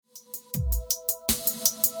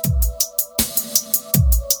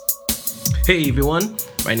Hey everyone,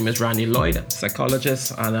 my name is Randy Lloyd,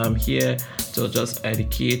 psychologist, and I'm here to just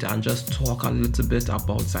educate and just talk a little bit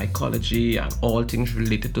about psychology and all things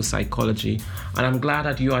related to psychology. And I'm glad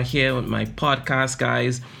that you are here with my podcast,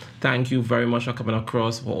 guys. Thank you very much for coming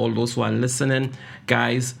across. For all those who are listening,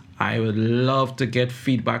 guys, I would love to get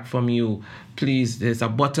feedback from you. Please, there's a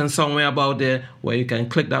button somewhere about there where you can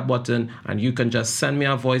click that button and you can just send me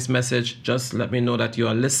a voice message. Just let me know that you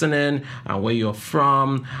are listening and where you're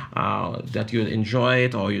from, that you enjoy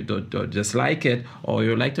it or you don't dislike it, or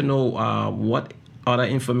you'd like to know what other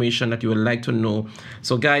information that you would like to know.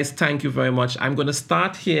 So guys, thank you very much. I'm going to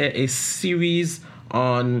start here a series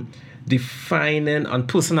on defining on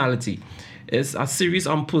personality. It's a series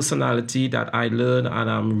on personality that I learned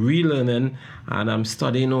and I'm relearning and I'm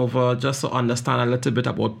studying over just to understand a little bit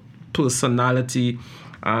about personality.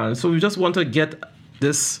 So we just want to get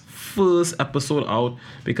this first episode out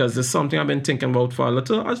because it's something I've been thinking about for a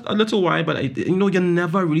little while, but you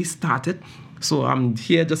never really started. So I'm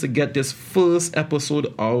here just to get this first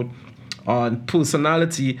episode out on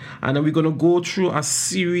personality, and then we're going to go through a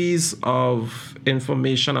series of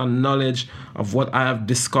information and knowledge of what I have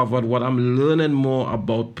discovered, what I'm learning more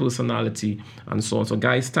about personality and so on. So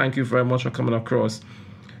guys, thank you very much for coming across.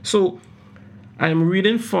 So I'm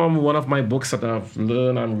reading from one of my books that I've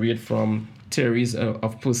learned and read from, Theories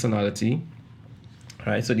of Personality.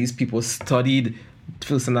 All right, so these people studied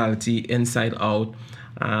personality inside out,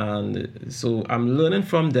 and so I'm learning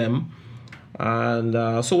from them. And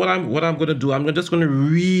so what I'm going to do, I'm just going to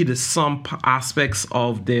read some aspects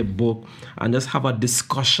of their book and just have a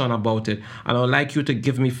discussion about it. And I would like you to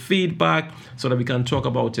give me feedback so that we can talk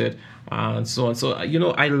about it and so on. So,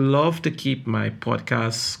 I love to keep my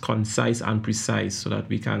podcasts concise and precise so that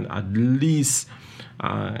we can at least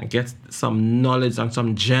get some knowledge and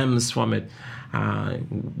some gems from it.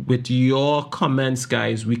 With your comments,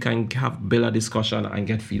 guys, we can build a discussion and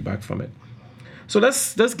get feedback from it. So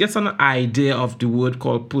let's get an idea of the word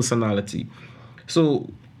called personality.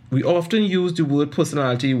 So we often use the word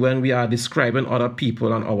personality when we are describing other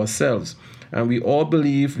people and ourselves. And we all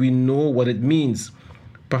believe we know what it means.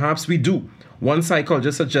 Perhaps we do. One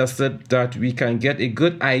psychologist suggested that we can get a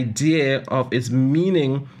good idea of its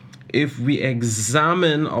meaning if we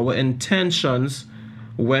examine our intentions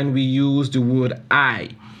when we use the word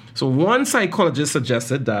I. So one psychologist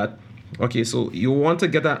suggested that, okay, so you want to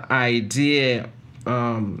get an idea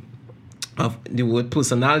of the word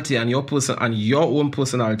personality and your own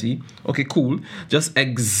personality. Okay, cool. Just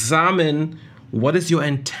examine what is your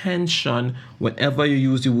intention whenever you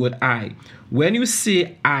use the word I. When you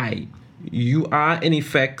say I, you are in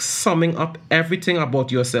effect summing up everything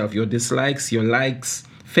about yourself: your dislikes, your likes,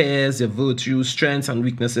 fears, your virtues, strengths, and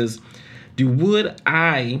weaknesses. The word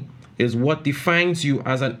I is what defines you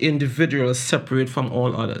as an individual separate from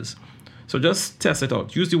all others. So just test it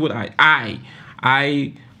out. Use the word I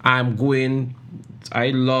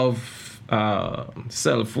love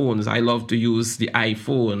cell phones. I love to use the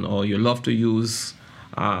iPhone, or you love to use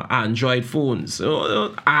Android phones.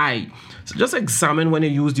 So just examine when you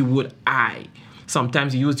use the word I.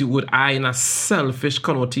 Sometimes you use the word I in a selfish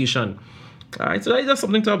connotation. All right, so that's just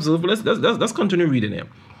something to observe. But let's continue reading here.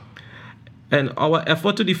 And our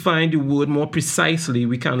effort to define the word more precisely,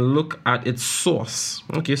 we can look at its source.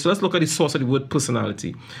 Okay, so let's look at the source of the word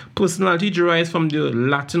personality. Personality derives from the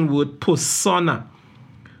Latin word persona,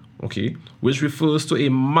 okay, which refers to a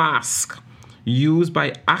mask used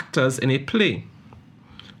by actors in a play.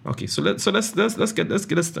 Okay, so let's get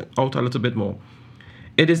this out a little bit more.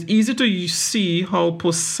 It is easy to see how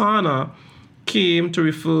persona came to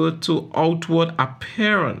refer to outward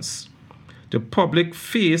appearance, the public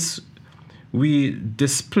face we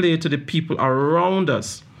display to the people around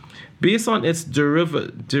us. Based on its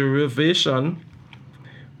derivation,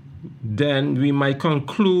 then we might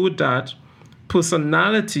conclude that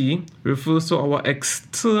personality refers to our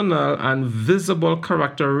external and visible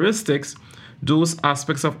characteristics, those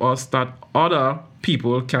aspects of us that other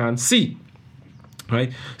people can see.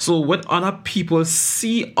 Right? So when other people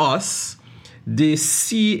see us, they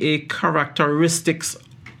see a characteristic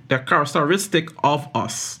of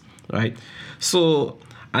us. Right? So,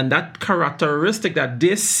 and that characteristic that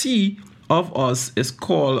they see of us is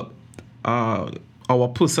called our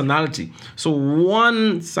personality. So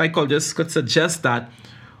one psychologist could suggest that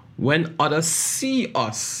when others see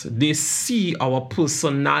us, they see our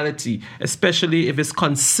personality, especially if it's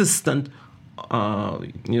consistent, our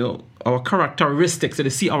characteristics. So they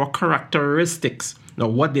see our characteristics. Now,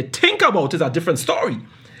 what they think about is a different story.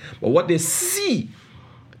 But what they see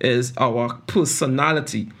is our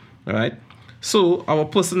personality, all right? So our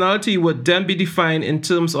personality would then be defined in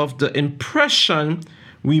terms of the impression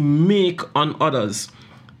we make on others.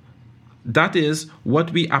 That is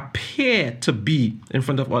what we appear to be in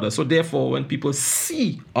front of others. So therefore, when people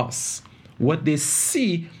see us, what they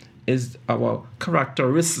see is our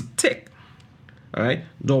characteristic. All right.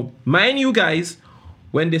 Now, mind you guys,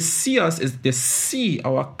 when they see us, is they see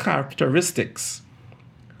our characteristics.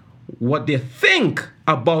 What they think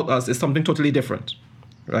about us is something totally different.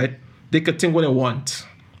 Right? They could think what they want,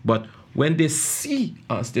 but when they see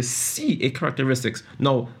us, they see a characteristics.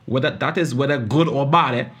 Now, whether good or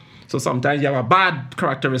bad. So sometimes you have a bad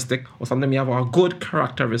characteristic, or sometimes you have a good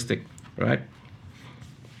characteristic, right?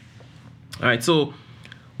 All right, so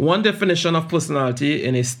one definition of personality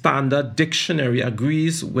in a standard dictionary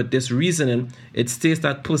agrees with this reasoning. It states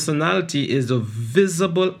that personality is the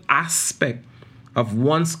visible aspect of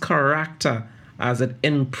one's character as it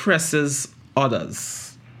impresses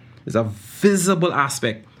others. It's a visible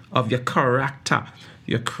aspect of your character,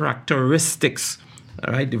 your characteristics,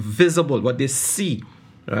 all right? The visible, what they see.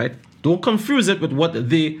 Right? Don't confuse it with what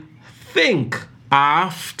they think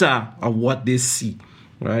after of what they see.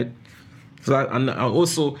 Right? So that, and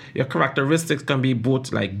also your characteristics can be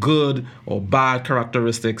both like good or bad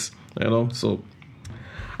characteristics. So all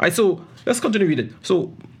right, so let's continue reading.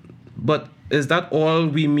 So, but is that all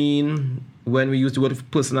we mean when we use the word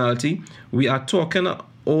personality? We are talking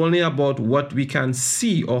only about what we can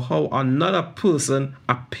see or how another person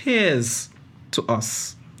appears to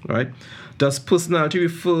us. Right? Does personality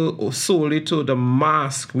refer solely to the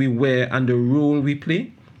mask we wear and the role we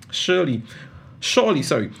play? Surely,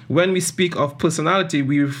 when we speak of personality,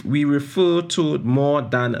 we refer to more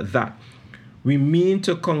than that. We mean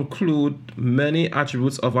to conclude many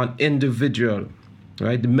attributes of an individual,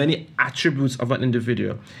 right? The many attributes of an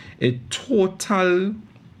individual. A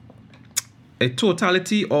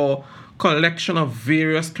totality or collection of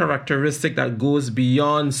various characteristics that goes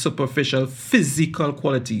beyond superficial physical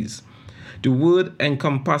qualities. The word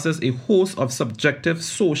encompasses a host of subjective,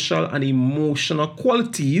 social, and emotional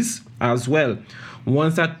qualities as well.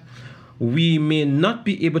 Ones that we may not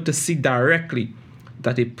be able to see directly,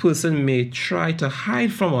 that a person may try to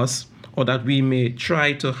hide from us, or that we may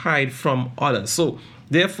try to hide from others. So,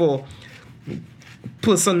 therefore,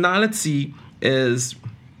 personality is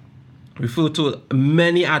referred to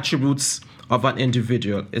many attributes of an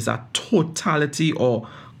individual. It's a totality or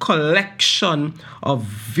collection of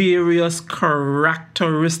various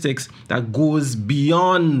characteristics that goes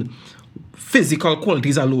beyond physical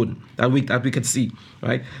qualities alone that we could see,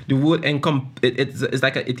 right? The word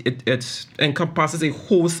it encompasses a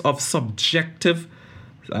host of subjective,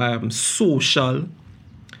 social,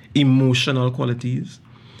 emotional qualities,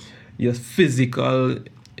 your physical,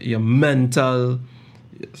 your mental,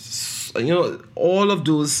 all of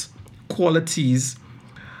those qualities,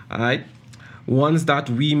 all right? Ones that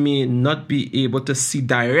we may not be able to see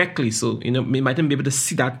directly. So, we might not be able to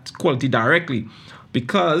see that quality directly,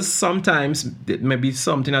 because sometimes it may be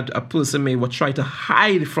something that a person may try to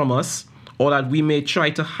hide from us, or that we may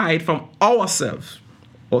try to hide from ourselves,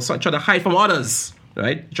 or try to hide from others,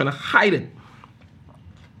 right? Trying to hide it.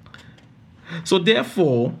 So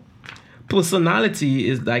therefore, personality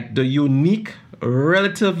is like the unique,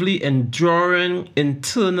 relatively enduring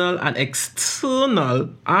internal and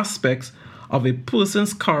external aspects of a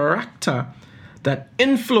person's character that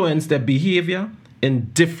influence their behavior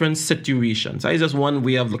in different situations. That is just one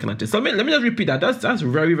way of looking at it. So let me just repeat that. That's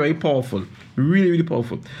very, very powerful. Really, really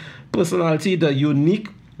powerful. Personality, the unique,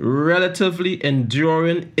 relatively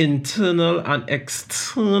enduring internal and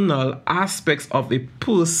external aspects of a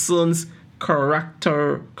person's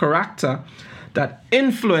character that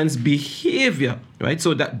influence behavior, right?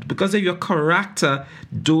 So that because of your character,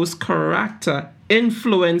 those character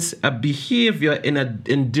influence a behavior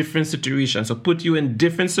in different situations. So put you in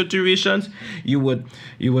different situations, you would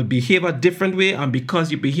behave a different way, and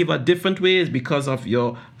because you behave a different way is because of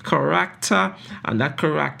your character, and that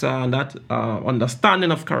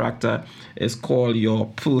understanding of character is called your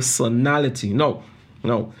personality. No,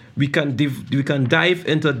 we can dive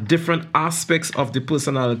into different aspects of the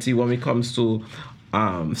personality when it comes to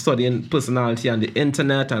studying personality on the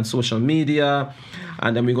internet and social media,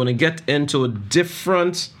 and then we're going to get into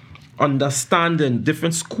different understanding,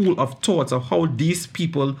 different school of thoughts of how these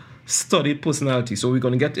people studied personality. So we're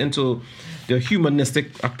going to get into the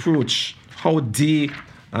humanistic approach, how they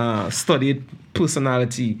studied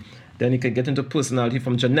personality. Then you can get into personality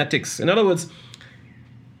from genetics. In other words,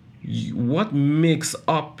 what makes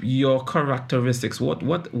up your characteristics?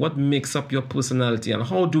 What makes up your personality, and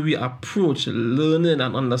how do we approach learning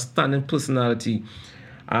and understanding personality?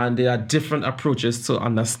 And there are different approaches to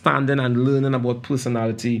understanding and learning about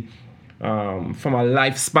personality from a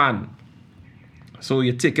lifespan. So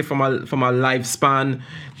you take it from a lifespan.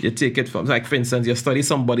 You take it from, like, for instance, you study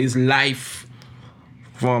somebody's life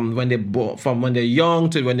from when they're young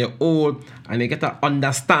to when they're old, and you get an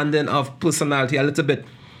understanding of personality a little bit,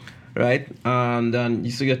 right? And then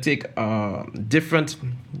so you take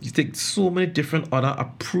so many different other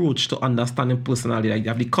approach to understanding personality. Like you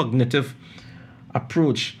have the cognitive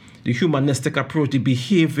approach, the humanistic approach, the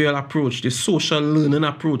behavioral approach, the social learning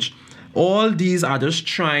approach. All these are just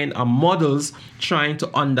models trying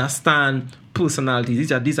to understand personality.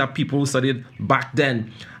 These are people who studied back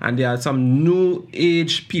then, and there are some new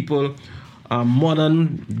age people,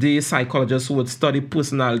 modern day psychologists who would study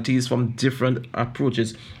personalities from different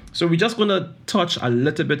approaches. So we're just going to touch a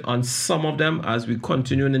little bit on some of them as we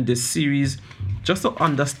continue in this series, just to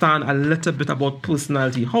understand a little bit about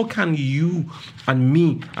personality. How can you and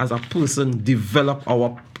me as a person develop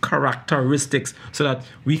our characteristics so that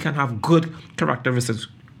we can have good characteristics?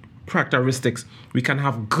 We can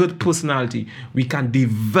have good personality. We can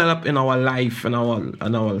develop in our life, in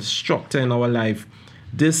our structure in our life.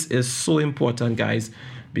 This is so important, guys,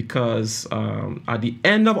 because at the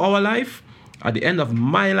end of our life, at the end of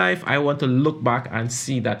my life, I want to look back and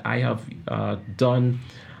see that I have done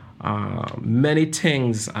many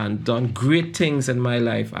things and done great things in my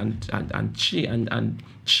life, and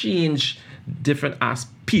change different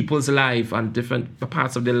people's life and different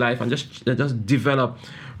parts of their life, and just develop,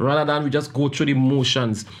 rather than we just go through the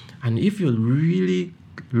motions. And if you really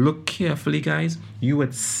look carefully, guys, you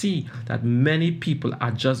would see that many people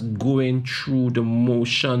are just going through the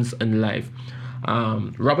motions in life.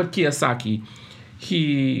 Robert Kiyosaki,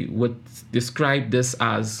 he would describe this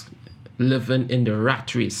as living in the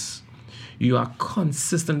rat race. You are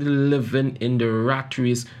consistently living in the rat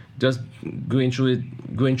race, just going through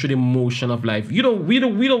the motion of life. We don't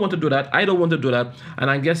want to do that. I don't want to do that, and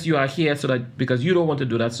I guess you are here so that because you don't want to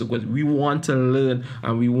do that. So because we want to learn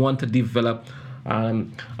and we want to develop.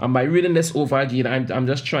 And by reading this over again, I'm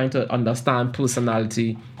just trying to understand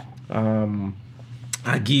personality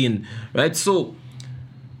again, right? So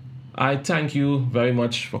I thank you very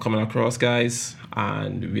much for coming across, guys,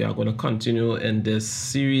 and we are going to continue in this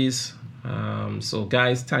series. So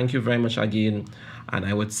guys, thank you very much again, and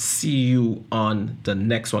I would see you on the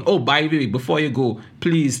next one. Oh, by the way, before you go,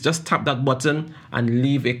 please just tap that button and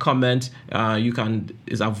leave a comment.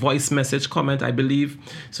 It's a voice message comment, I believe.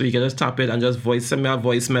 So you can just tap it and just send me a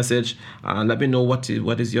voice message. Let me know what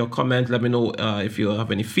is your comment. Let me know if you have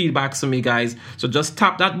any feedbacks for me, guys. So just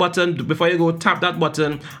tap that button before you go. Tap that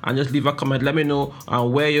button and just leave a comment. Let me know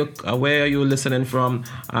where are you listening from,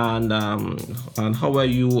 and how are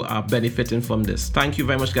you benefiting from this. Thank you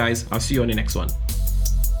very much, guys. I'll see you on the next one.